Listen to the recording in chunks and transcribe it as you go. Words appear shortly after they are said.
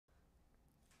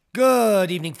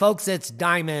Good evening, folks. It's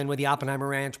Diamond with the Oppenheimer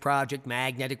Ranch Project,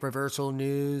 Magnetic Reversal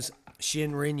News,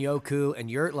 Shinrin Yoku, and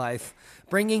Yurt Life,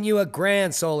 bringing you a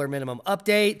grand solar minimum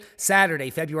update, Saturday,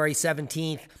 February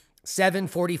 17th,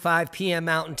 7:45 p.m.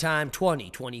 Mountain Time,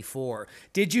 2024.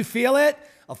 Did you feel it?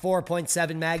 A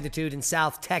 4.7 magnitude in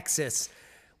South Texas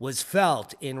was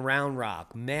felt in Round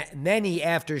Rock. Many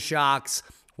aftershocks.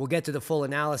 We'll get to the full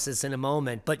analysis in a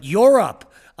moment. But Europe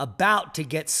about to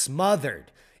get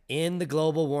smothered in the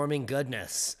global warming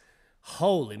goodness.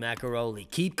 Holy macaroni.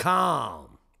 Keep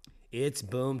calm. It's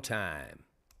boom time.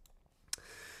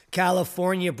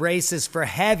 California braces for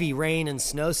heavy rain and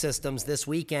snow systems this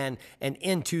weekend and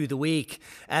into the week.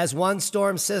 As one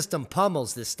storm system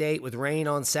pummels the state with rain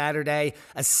on Saturday,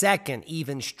 a second,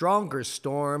 even stronger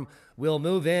storm will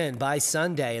move in by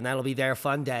Sunday, and that'll be their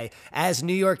fun day, as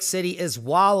New York City is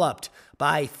walloped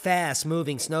by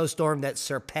fast-moving snowstorm that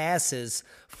surpasses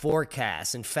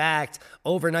forecasts. In fact,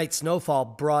 overnight snowfall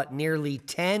brought nearly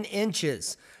 10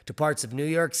 inches to parts of New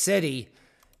York City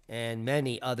and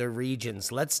many other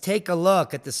regions. Let's take a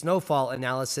look at the snowfall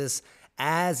analysis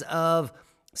as of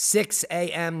 6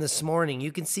 a.m. this morning.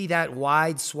 You can see that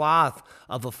wide swath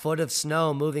of a foot of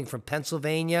snow moving from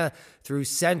Pennsylvania through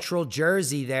central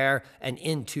Jersey there and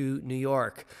into New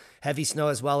York. Heavy snow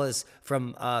as well as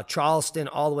from Charleston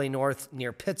all the way north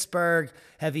near Pittsburgh.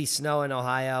 Heavy snow in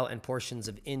Ohio and portions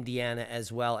of Indiana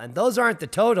as well. And those aren't the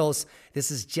totals.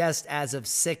 This is just as of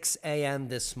 6 a.m.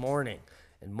 this morning.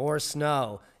 And more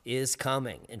snow is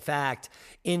coming. In fact,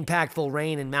 impactful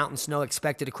rain and mountain snow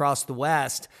expected across the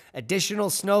west.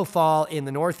 Additional snowfall in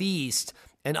the northeast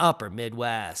and upper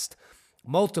Midwest.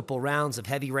 Multiple rounds of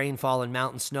heavy rainfall and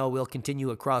mountain snow will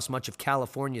continue across much of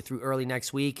California through early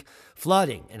next week.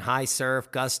 Flooding and high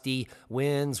surf, gusty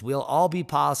winds will all be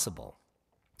possible.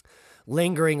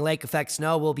 Lingering lake effect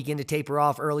snow will begin to taper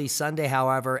off early Sunday,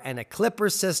 however, and a clipper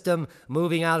system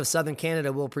moving out of southern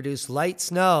Canada will produce light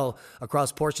snow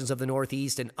across portions of the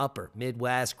northeast and upper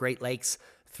Midwest, Great Lakes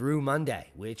through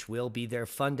Monday, which will be their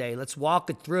fun day. Let's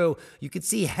walk it through. You can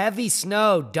see heavy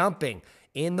snow dumping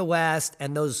in the west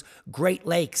and those Great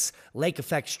Lakes lake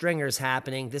effect stringers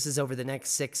happening. This is over the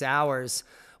next 6 hours.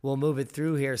 We'll move it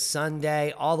through here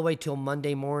Sunday all the way till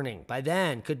Monday morning. By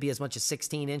then, could be as much as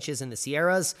 16 inches in the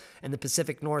Sierras and the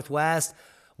Pacific Northwest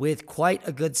with quite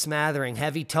a good smattering.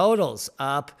 Heavy totals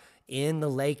up in the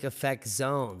lake effect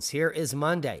zones. Here is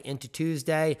Monday into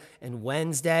Tuesday and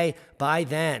Wednesday. By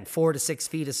then, 4 to 6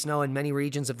 feet of snow in many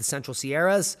regions of the Central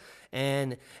Sierras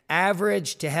and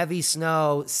average to heavy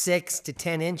snow 6 to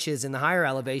 10 inches in the higher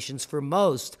elevations for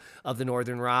most of the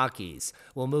northern Rockies.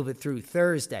 We'll move it through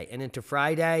Thursday and into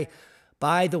Friday.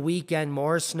 By the weekend,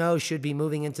 more snow should be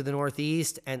moving into the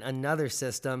northeast and another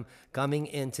system coming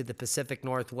into the Pacific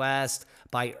Northwest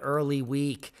by early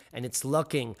week. And it's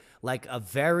looking like a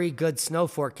very good snow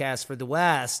forecast for the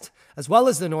west as well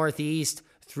as the northeast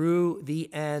through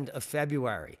the end of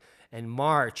February. And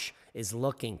March is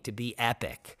looking to be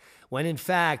epic, when in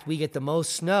fact we get the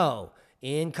most snow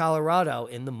in Colorado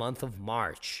in the month of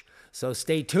March. So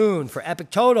stay tuned for epic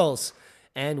totals.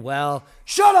 And well,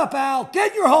 shut up, Al,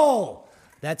 get in your hole.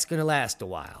 That's going to last a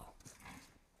while.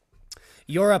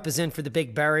 Europe is in for the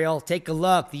big burial. Take a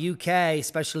look. The UK,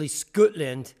 especially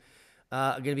Scotland,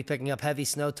 are going to be picking up heavy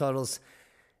snow totals.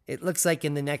 It looks like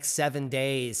in the next 7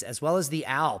 days, as well as the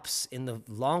Alps. In the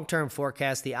long-term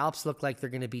forecast, the Alps look like they're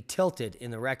going to be tilted in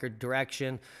the record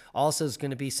direction. Also, there's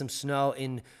going to be some snow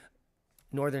in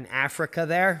northern Africa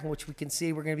there, which we can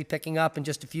see we're going to be picking up in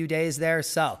just a few days there.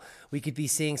 So we could be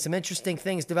seeing some interesting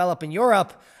things develop in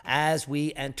Europe as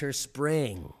we enter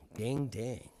spring. Ding,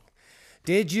 ding.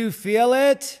 Did you feel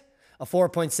it? A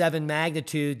 4.7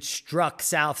 magnitude struck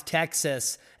South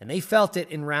Texas, and they felt it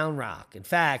in Round Rock. In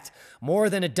fact, more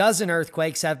than a dozen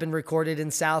earthquakes have been recorded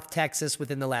in South Texas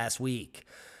within the last week,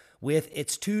 with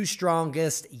its two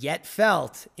strongest yet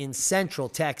felt in central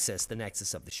Texas, the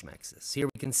nexus of the Schmexis. Here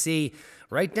we can see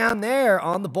right down there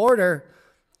on the border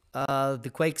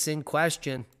the quakes in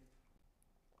question.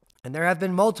 And there have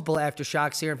been multiple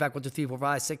aftershocks here. In fact, 1, 2, 3, 4,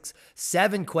 5, 6,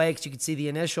 7 quakes. You can see the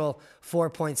initial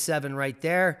 4.7 right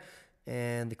there.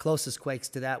 And the closest quakes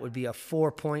to that would be a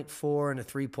 4.4 and a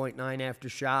 3.9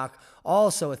 aftershock.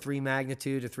 Also a 3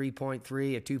 magnitude, a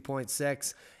 3.3, a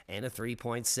 2.6, and a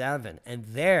 3.7. And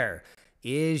there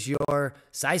is your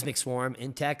seismic swarm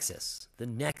in Texas, the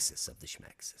nexus of the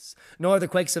Schmexis. No other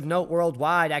quakes of note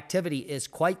worldwide. Activity is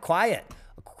quite quiet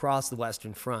across the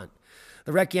Western Front.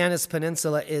 The Reykjanes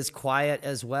Peninsula is quiet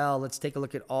as well. Let's take a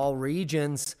look at all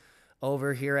regions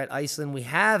over here at Iceland. We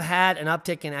have had an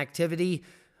uptick in activity,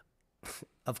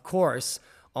 of course,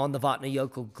 on the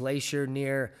Vatnajökull Glacier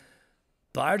near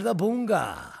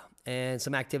Bardabunga and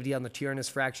some activity on the Tyrannus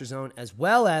fracture zone, as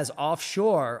well as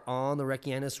offshore on the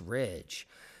Reykjanes Ridge.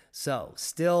 So,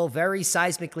 still very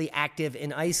seismically active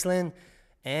in Iceland,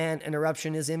 and an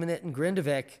eruption is imminent in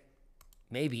Grindavik,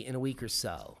 maybe in a week or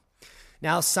so.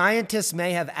 Now, scientists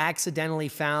may have accidentally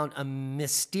found a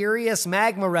mysterious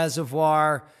magma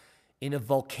reservoir in a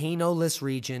volcanoless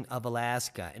region of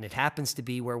Alaska, and it happens to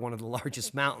be where one of the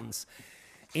largest mountains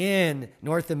in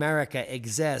North America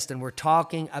exist, and we're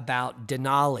talking about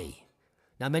Denali.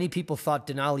 Now, many people thought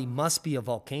Denali must be a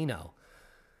volcano.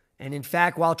 And in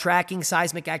fact, while tracking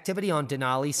seismic activity on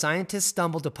Denali, scientists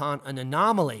stumbled upon an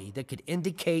anomaly that could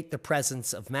indicate the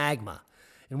presence of magma,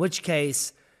 in which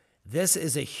case, this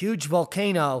is a huge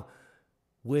volcano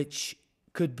which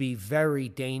could be very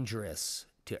dangerous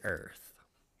to Earth.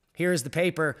 Here's the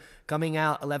paper coming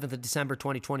out 11th of December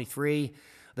 2023.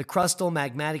 The crustal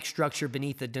magmatic structure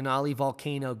beneath the Denali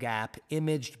volcano gap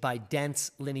imaged by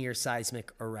dense linear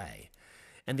seismic array.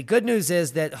 And the good news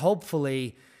is that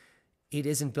hopefully it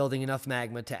isn't building enough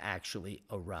magma to actually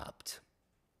erupt.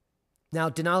 Now,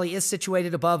 Denali is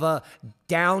situated above a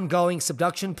down-going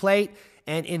subduction plate,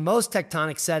 and in most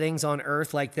tectonic settings on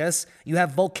Earth like this, you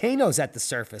have volcanoes at the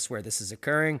surface where this is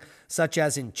occurring, such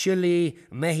as in Chile,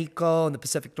 Mexico, and the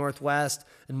Pacific Northwest,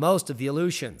 and most of the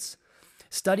Aleutians.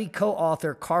 Study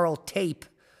co-author Carl Tape,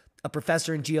 a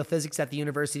professor in geophysics at the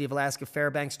University of Alaska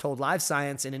Fairbanks, told Live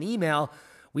Science in an email,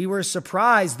 "We were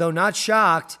surprised, though not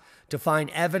shocked, to find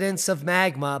evidence of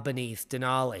magma beneath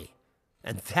Denali."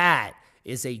 And that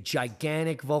is a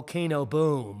gigantic volcano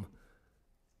boom,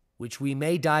 which we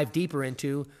may dive deeper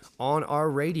into on our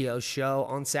radio show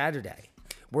on Saturday.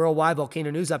 Worldwide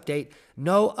Volcano News Update.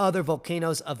 No other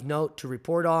volcanoes of note to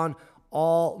report on.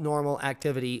 All normal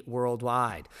activity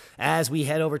worldwide. As we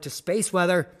head over to space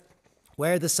weather,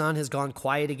 where the sun has gone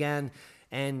quiet again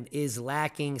and is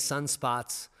lacking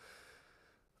sunspots.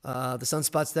 The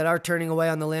sunspots that are turning away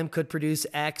on the limb could produce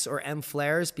X or M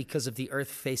flares because of the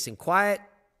Earth facing quiet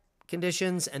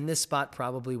conditions, and this spot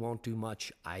probably won't do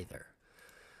much either.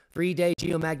 3-day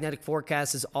geomagnetic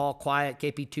forecast is all quiet,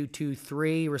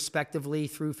 KP223 respectively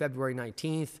through February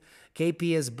 19th.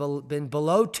 KP has been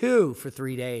below 2 for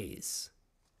 3 days.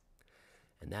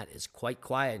 And that is quite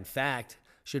quiet. In fact,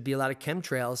 should be a lot of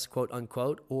chemtrails, quote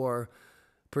unquote, or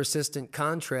persistent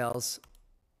contrails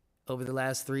over the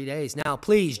last 3 days. Now,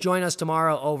 please join us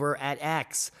tomorrow over at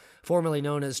X, formerly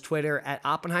known as Twitter, at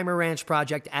Oppenheimer Ranch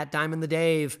Project, at Diamond the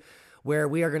Dave, where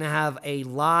we are going to have a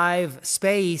live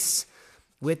space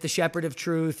with the Shepherd of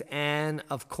Truth and,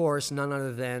 of course, none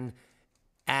other than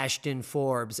Ashton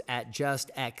Forbes at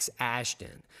Just X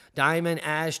Ashton. Diamond,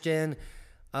 Ashton,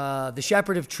 the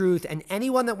Shepherd of Truth, and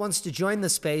anyone that wants to join the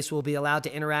space will be allowed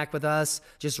to interact with us.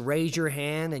 Just raise your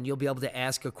hand and you'll be able to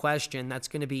ask a question. That's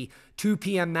going to be 2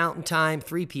 p.m. Mountain Time,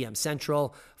 3 p.m.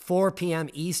 Central, 4 p.m.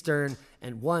 Eastern,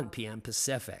 and 1 p.m.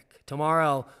 Pacific.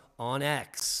 Tomorrow on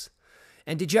X.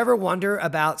 And did you ever wonder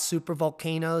about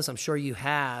supervolcanoes? I'm sure you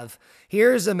have.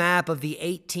 Here's a map of the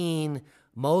 18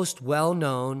 most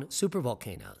well-known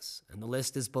supervolcanoes, and the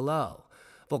list is below.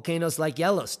 Volcanoes like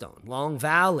Yellowstone, Long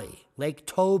Valley, Lake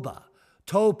Toba,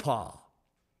 Topol,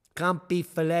 Campi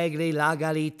Flegrei, La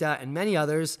Garita, and many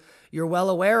others you're well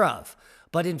aware of.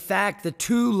 But in fact, the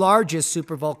 2 largest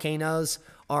supervolcanoes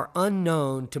are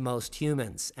unknown to most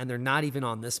humans, and they're not even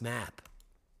on this map.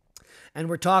 And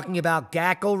we're talking about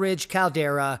Gackle Ridge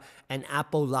Caldera and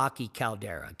Apolaki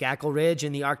Caldera. Gackle Ridge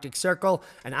in the Arctic Circle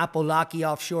and Apolaki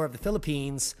offshore of the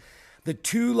Philippines, the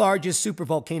 2 largest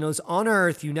supervolcanoes on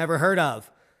Earth you never heard of.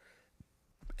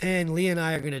 And Lee and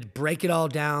I are going to break it all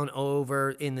down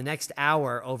over in the next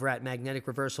hour over at Magnetic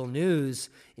Reversal News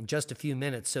in just a few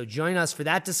minutes. So join us for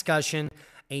that discussion,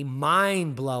 a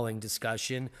mind-blowing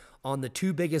discussion on the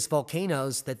 2 biggest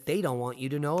volcanoes that they don't want you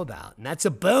to know about. And that's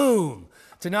a boom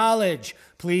to knowledge.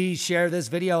 Please share this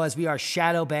video as we are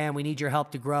shadow banned. We need your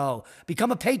help to grow.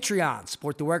 Become a Patreon,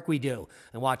 support the work we do,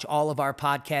 and watch all of our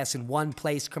podcasts in one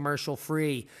place, commercial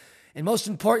free. And most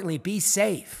importantly, be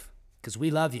safe, because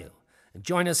we love you. And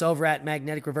join us over at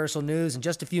Magnetic Reversal News in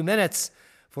just a few minutes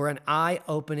for an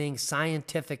eye-opening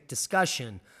scientific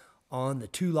discussion on the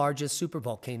 2 largest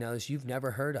supervolcanoes you've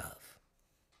never heard of.